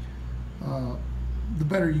 the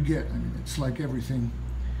better you get. I mean, it's like everything.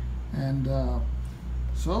 And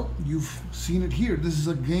so you've seen it here. This is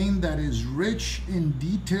a game that is rich in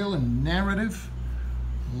detail and narrative.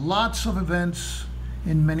 Lots of events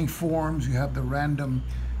in many forms. You have the random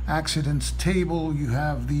accidents table. You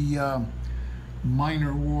have the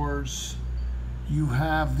minor wars. You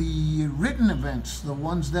have the written events, the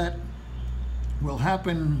ones that will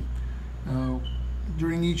happen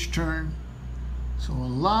during each turn. So a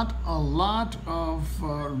lot of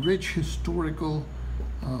rich historical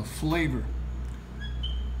flavor.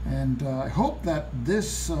 And I hope that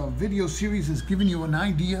this video series has given you an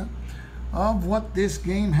idea of what this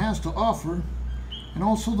game has to offer, and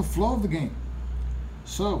also the flow of the game.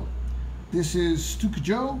 So this is Stuka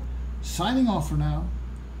Joe signing off for now.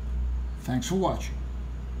 Thanks for watching.